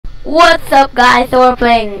What's up, guys? So we're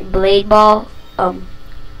playing Blade Ball. I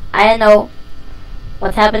don't know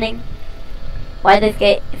what's happening. Why this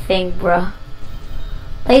thing, bruh?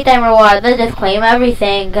 Playtime reward. Let's just claim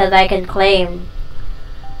everything because I can claim.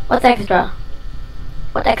 What's extra?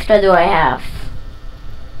 What extra do I have?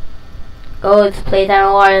 Goats, playtime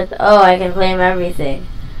rewards. Oh, I can claim everything.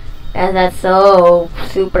 And that's so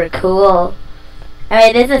super cool.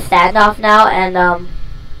 Anyway, this is a standoff now, and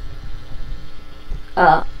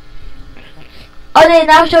oh, they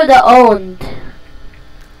now show the owned.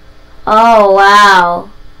 Oh wow,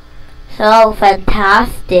 so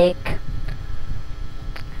fantastic.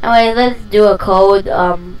 Anyway, let's do a code.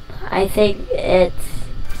 I think it's,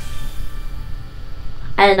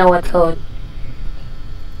 I don't know what code.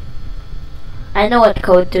 I know what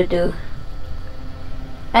code to do.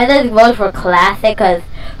 I just vote for classic, cause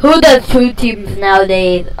who does 2 teams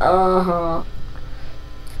nowadays? I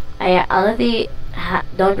honestly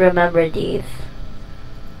don't remember these.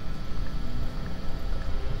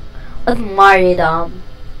 What's Maridom?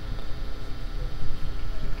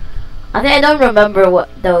 I think I don't remember what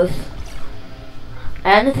those.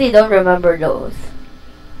 I honestly don't remember those.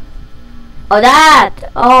 Oh, that!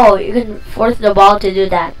 Oh, you can force the ball to do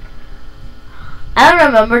that. I don't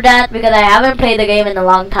remember that because I haven't played the game in a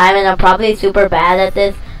long time and I'm probably super bad at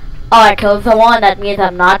this. Oh, I killed someone, that means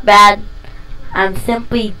I'm not bad. I'm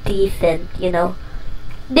simply decent, you know.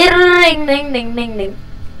 Ding ding ding ding ding.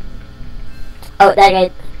 Oh, that guy.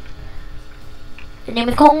 His name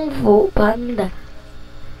is Kung Fu Panda.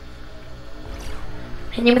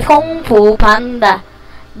 His name is Kung Fu Panda.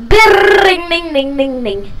 Ding ding ding ding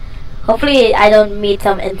ding. Hopefully I don't meet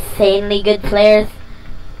some insanely good players.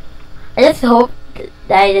 I just hope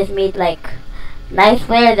that I just meet like nice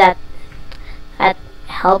players that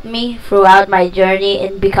help me throughout my journey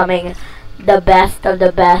in becoming the best of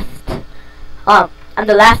the best. I'm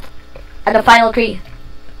the last and the final 3.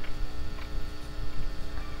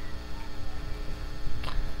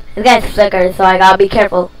 This guy's flicker, so I gotta be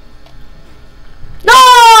careful. No!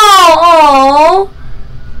 Oh!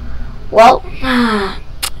 Well,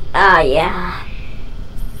 yeah.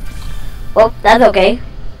 Well, that's okay.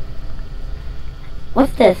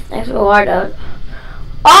 What's this? Next reward.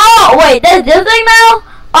 Oh, wait, there's this thing now?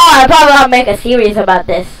 Oh, I probably gotta make a series about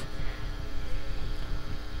this.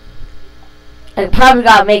 I probably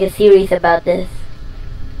gotta make a series about this.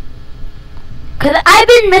 Cause I've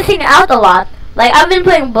been missing out a lot. Like, I've been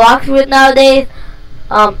playing blocks with nowadays.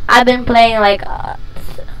 I've been playing like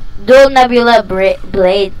Dual Nebula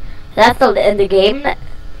Blade. That's still in the game.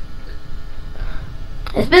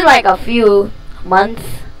 It's been like a few months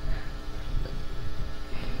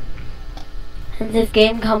since this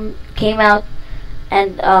game came out,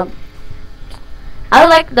 and I was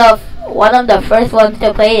like one of the first ones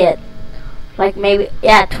to play it. Like maybe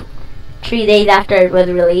 3 days after it was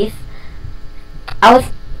released, I was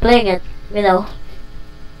playing it. You know,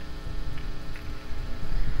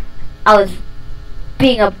 I was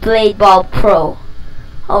being a Blade Ball pro.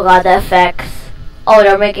 Oh god, the effects. Oh,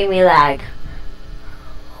 they're making me lag.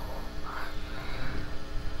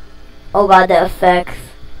 Oh god, the effects.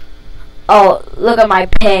 Oh, look at my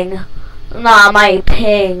ping. Nah, my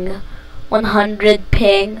ping. 100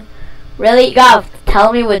 ping. Really? You gotta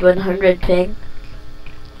tell me with 100 ping.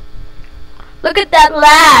 Look at that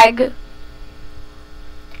lag.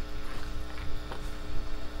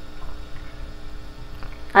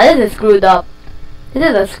 This is screwed up. This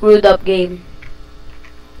is a screwed up game.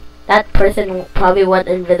 That person probably went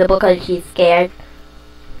invisible because she's scared.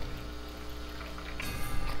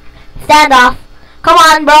 Stand off. Come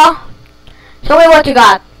on, bro. Show me what you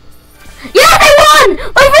got. Yes, I won!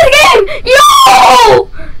 My first game! Yo!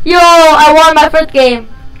 Yo, I won my first game.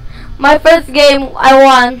 My first game, I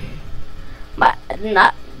won.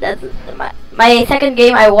 My second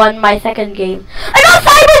game, I won my second game. I got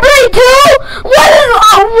Cyberblade too! What is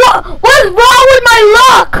wrong with my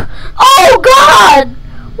luck? Oh god!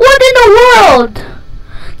 What in the world?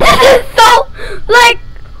 This is so, like,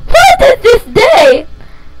 what is this day?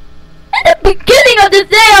 In the beginning of this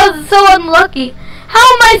day, I was so unlucky.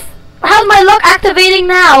 How's my luck activating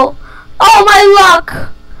now? Oh, my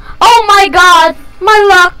luck! Oh my god, my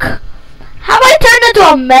luck! Have I turned into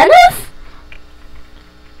a menace?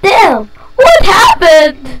 Damn, what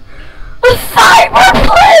happened? A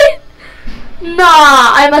Cyberblade?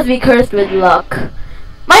 Nah, I must be cursed with luck.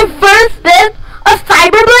 My first spin, a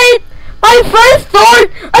Cyberblade? My first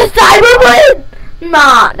sword, a Cyberblade?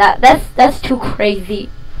 Nah, that's too crazy.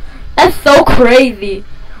 That's so crazy.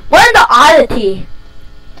 What are the oddity?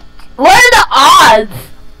 What are the odds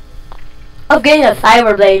of getting a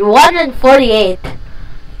Cyberblade? 1 in 48.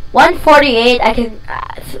 148. I can.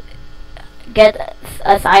 get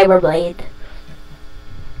a cyber blade.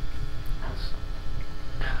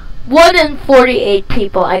 1 in 48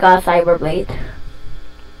 people I got a cyber blade.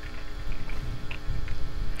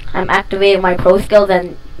 I'm activating my pro skills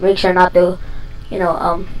and make sure not to, you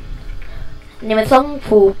know, 你们松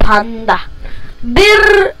虎 panda.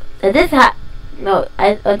 Bir. This no,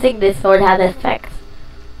 I don't think this sword has effects.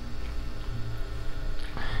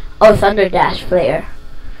 Oh, Thunder Dash player.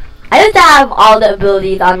 I used to have all the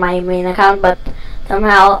abilities on my main account, but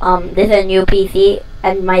somehow this is a new PC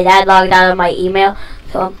and my dad logged out of my email,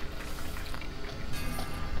 so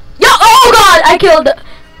yo, oh god, I killed.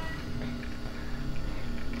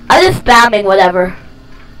 I'm just spamming whatever.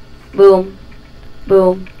 Boom,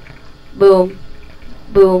 boom, boom,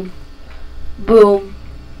 boom, boom,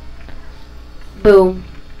 boom,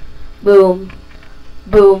 boom,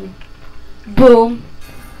 boom, boom.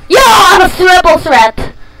 Yo, I'm a triple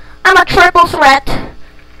threat. I'm a triple threat.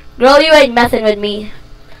 Girl, you ain't messing with me.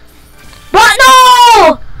 But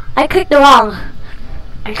no! I clicked the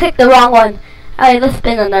wrong one. Alright, let's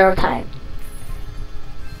spin another time.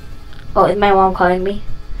 Oh, is my mom calling me?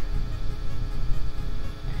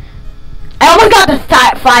 I almost got the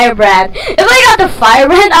firebrand. If I got the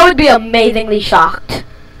firebrand, I would be amazingly shocked.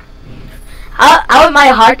 My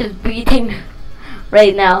heart is beating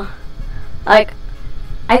right now. Like,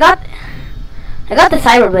 I got the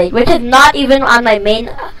cyberblade, which is not even on my main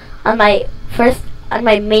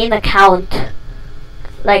account.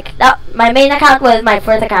 Like that, my main account was my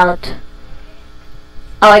first account.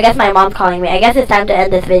 Oh, I guess my mom's calling me. I guess it's time to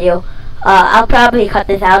end this video. I'll probably cut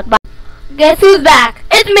this out. But guess who's back?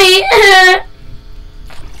 It's me.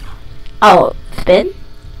 Oh, spin?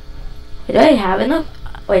 Wait, do I have enough?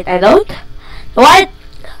 Wait, I don't? What?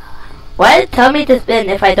 Why tell me to spin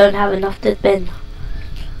if I don't have enough to spin?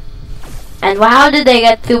 And how did they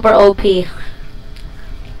get super OP? Did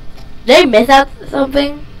they miss out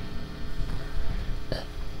something?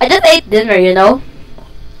 I just ate dinner, you know?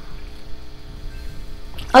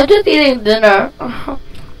 I was just eating dinner.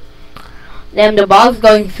 Damn, the ball's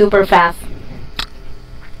going super fast.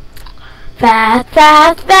 Fast,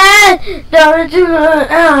 fast, fast! Don't you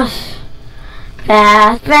ass!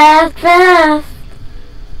 Fast, fast, fast!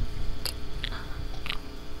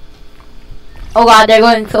 Oh god, they're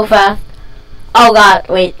going so fast. Oh god,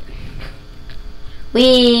 wait.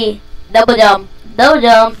 We double jump, double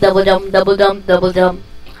jump, double jump, double jump, double jump.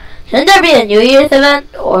 Shouldn't there be a New Year's event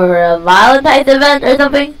or a Valentine's event or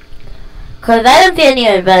something? Cause I don't see any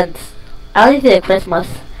events. I only see a Christmas.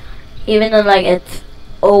 Even though like it's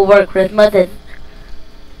over Christmas, it's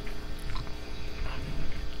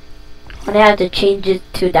when I have to change it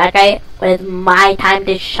to that guy when it's my time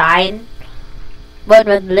to shine. But it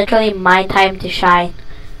was literally my time to shine.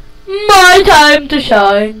 My time to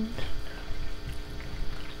shine.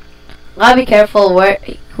 Gotta be careful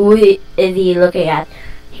who is he looking at.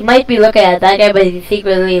 He might be looking at that guy, but he's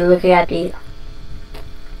secretly looking at me.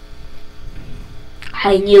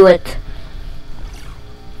 I knew it.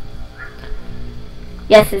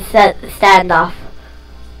 Yes, it's standoff.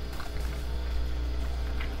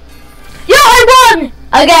 Yo, I won!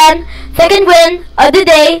 Again! Second win of the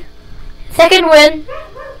day. Second win.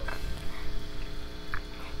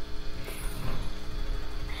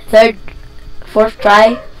 Third, fourth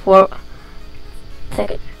try,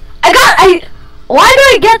 second.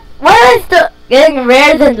 Why do I still getting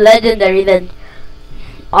rares and legendaries and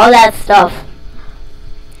all that stuff?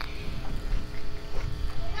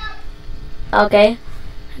 Okay.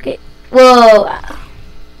 Whoa.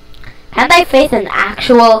 Can't I face an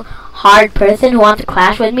actual hard person who wants to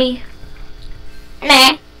clash with me?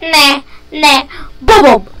 Nah. Boom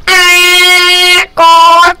boom.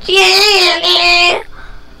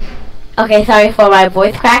 Okay, sorry for my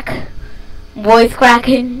voice cracking.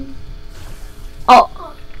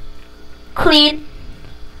 Oh, clean.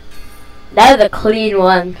 That was a clean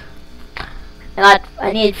one. I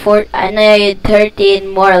need 13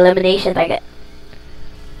 more eliminations. I get.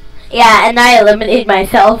 Yeah, and I eliminate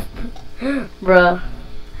myself, bruh.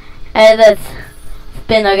 And let's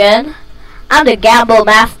spin again. I'm the gamble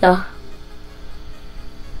master.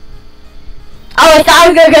 Oh, I thought I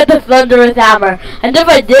was gonna get the thunderous hammer, and if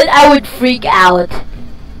I did, I would freak out.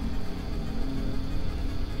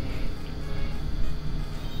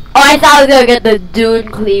 Oh, I thought I was gonna get the Dune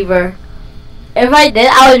Cleaver. If I did,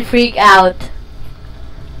 I would freak out.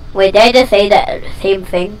 Wait, did I just say that same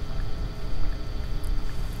thing?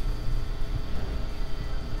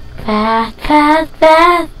 Fast, fast,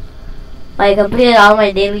 fast. I completed all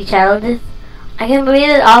my daily challenges. I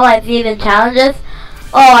completed all my season challenges.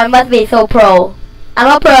 Oh, I must be so pro.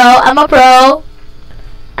 I'm a pro. I'm pro.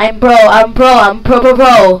 I'm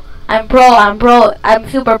pro. I'm pro. I'm pro. I'm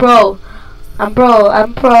super pro. I'm pro.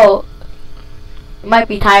 I'm pro. You might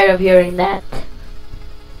be tired of hearing that.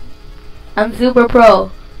 I'm super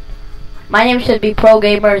pro. My name should be Pro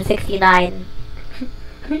Gamer 69.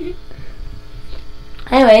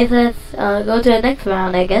 Anyways, let's go to the next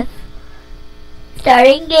round, I guess.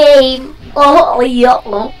 Starting game. Oh,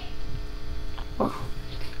 yo.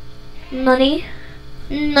 Nani?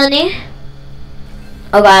 Nani?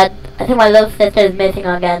 Oh god, I think my little sister is missing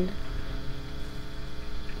again.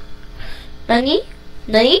 Nani?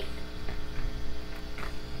 Nani?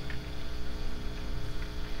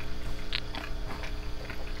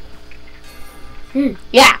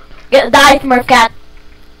 Yeah! Die, Smurf cat!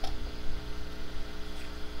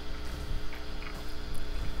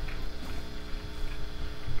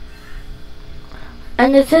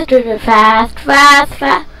 And the sisters are fast, fast,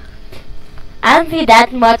 fast. I don't see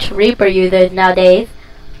that much Reaper users nowadays.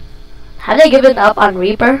 Have they given up on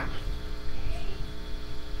Reaper?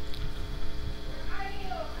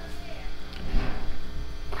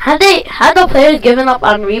 Have the players given up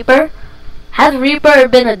on Reaper? Has Reaper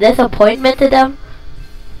been a disappointment to them?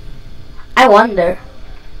 I wonder.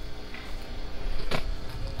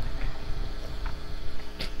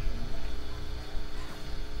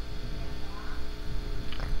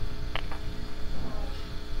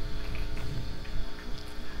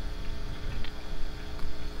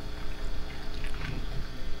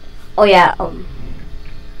 Oh yeah,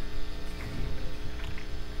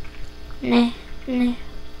 Nah, nah.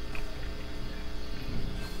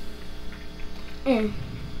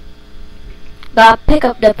 Gotta pick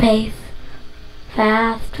up the pace.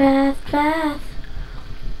 Fast, fast, fast.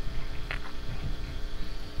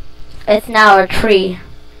 It's now a tree.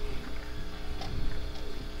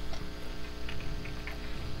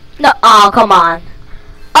 No, oh, come on.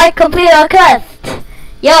 I completed a quest.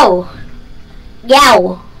 Yo.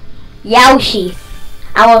 Yow. Yowshi.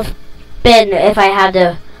 I will spin if I have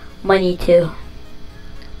the money to.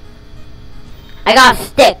 I got a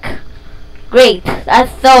stick. Great.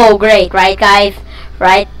 That's so great, right guys?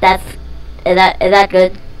 Right? Is that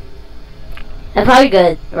good? That's probably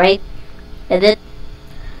good, right? Is it?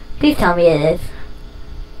 Please tell me it is.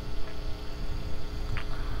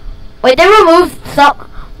 Wait, they removed some.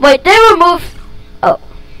 Wait, they removed. Oh.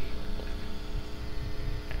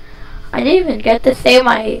 I didn't even get to say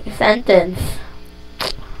my sentence.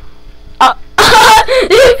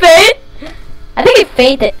 Did he faint? I think he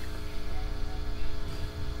fainted.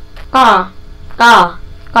 Oh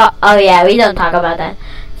yeah, we don't talk about that.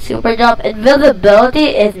 Super jump invisibility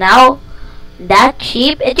is now that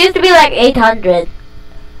cheap. It used to be like 800.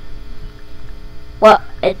 Well,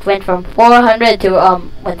 it went from 400 to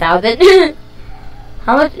 1,000.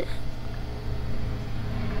 How much?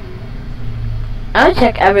 I'm gonna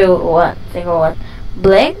check every single one.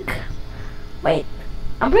 Blink? Wait,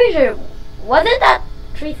 I'm pretty sure. Wasn't that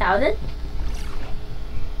 3,000?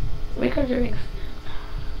 Reconsidering.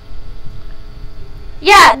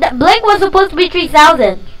 Yeah, the Blink was supposed to be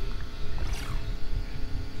 3,000.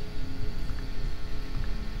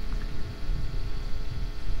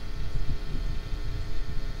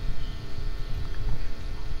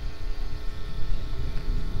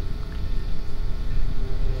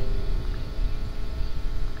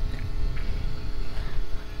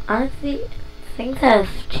 Honestly, things have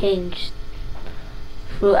changed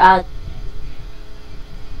throughout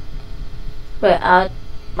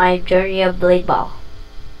my journey of Blade Ball.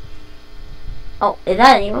 Oh, is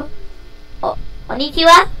that anyone? Oh,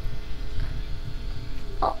 konnichiwa.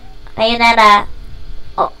 Oh, sayonara.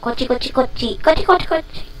 Oh, kochi kochi kochi. Kochi kochi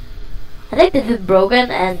kochi. I think this is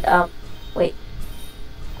broken and, wait.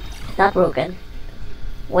 It's not broken.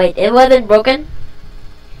 Wait, it wasn't broken?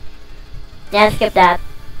 Yeah, skip that.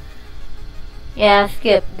 Yeah,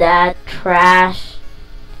 skip that. Trash.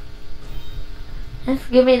 Just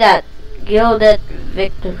give me that gilded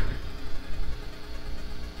victor.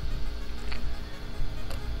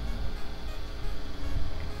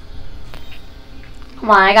 Come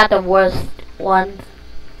on, I got the worst ones.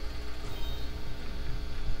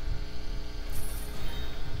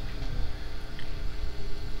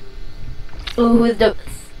 Ooh, who's the...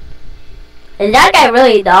 Is that guy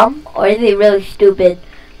really dumb? Or is he really stupid?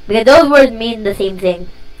 Because those words mean the same thing.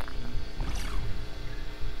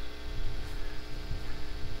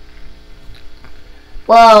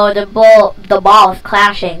 Whoa, the ball is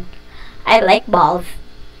clashing. I like balls.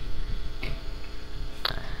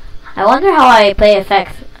 I wonder how I play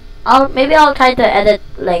effects. Maybe I'll try to edit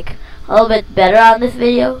like a little bit better on this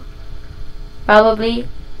video. Probably.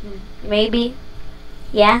 Maybe.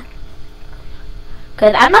 Yeah.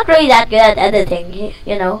 Cause I'm not really that good at editing,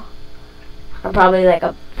 you know. I'm probably like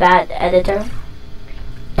a bad editor.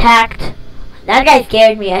 Tact. That guy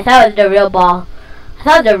scared me. I thought it was the real ball. I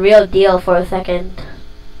thought it was the real deal for a second.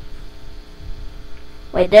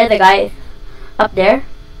 Wait, there's the guy up there.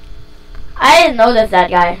 I didn't notice that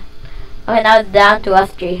guy. Okay, now it's down to us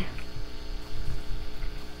three.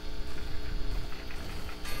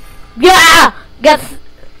 Yeah! Gets.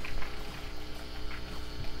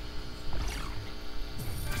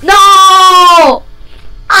 No!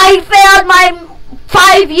 I failed my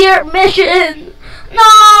 5-year mission!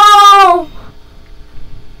 No!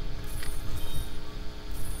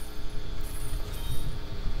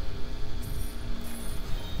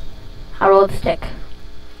 I rolled stick.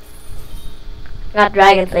 Got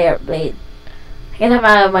Dragon Slayer blade. I guess I'm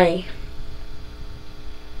out of money.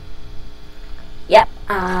 Yep.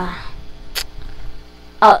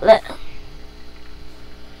 Oh,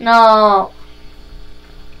 no.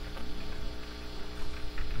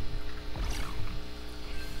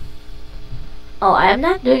 Oh, I'm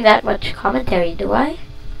not doing that much commentary, do I?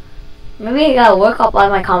 Maybe I gotta work up on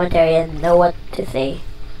my commentary and know what to say.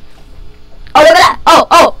 Oh, look at that!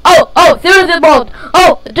 Oh, serious mode!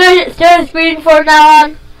 Oh, serious screen from now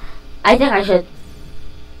on. I think I should.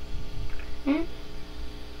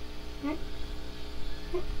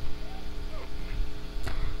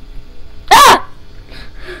 Ah!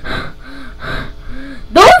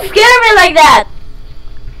 Don't scare me like that!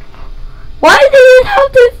 Why do you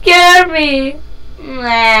have to scare me?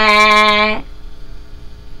 Nah.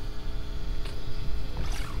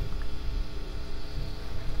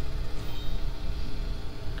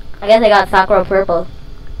 I guess I got Sakura purple.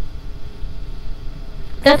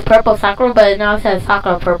 That's purple Sakura, but it now says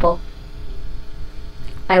Sakura purple.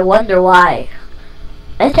 I wonder why.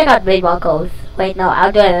 Let's check out baseball goes. Wait, no,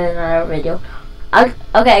 I'll do it in another video.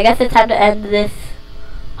 Okay, I guess it's time to end this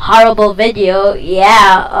horrible video.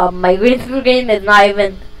 Yeah, my green screen is not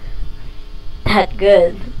even that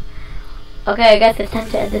good. Okay, I guess it's time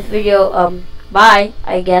to end this video. Bye,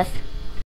 I guess.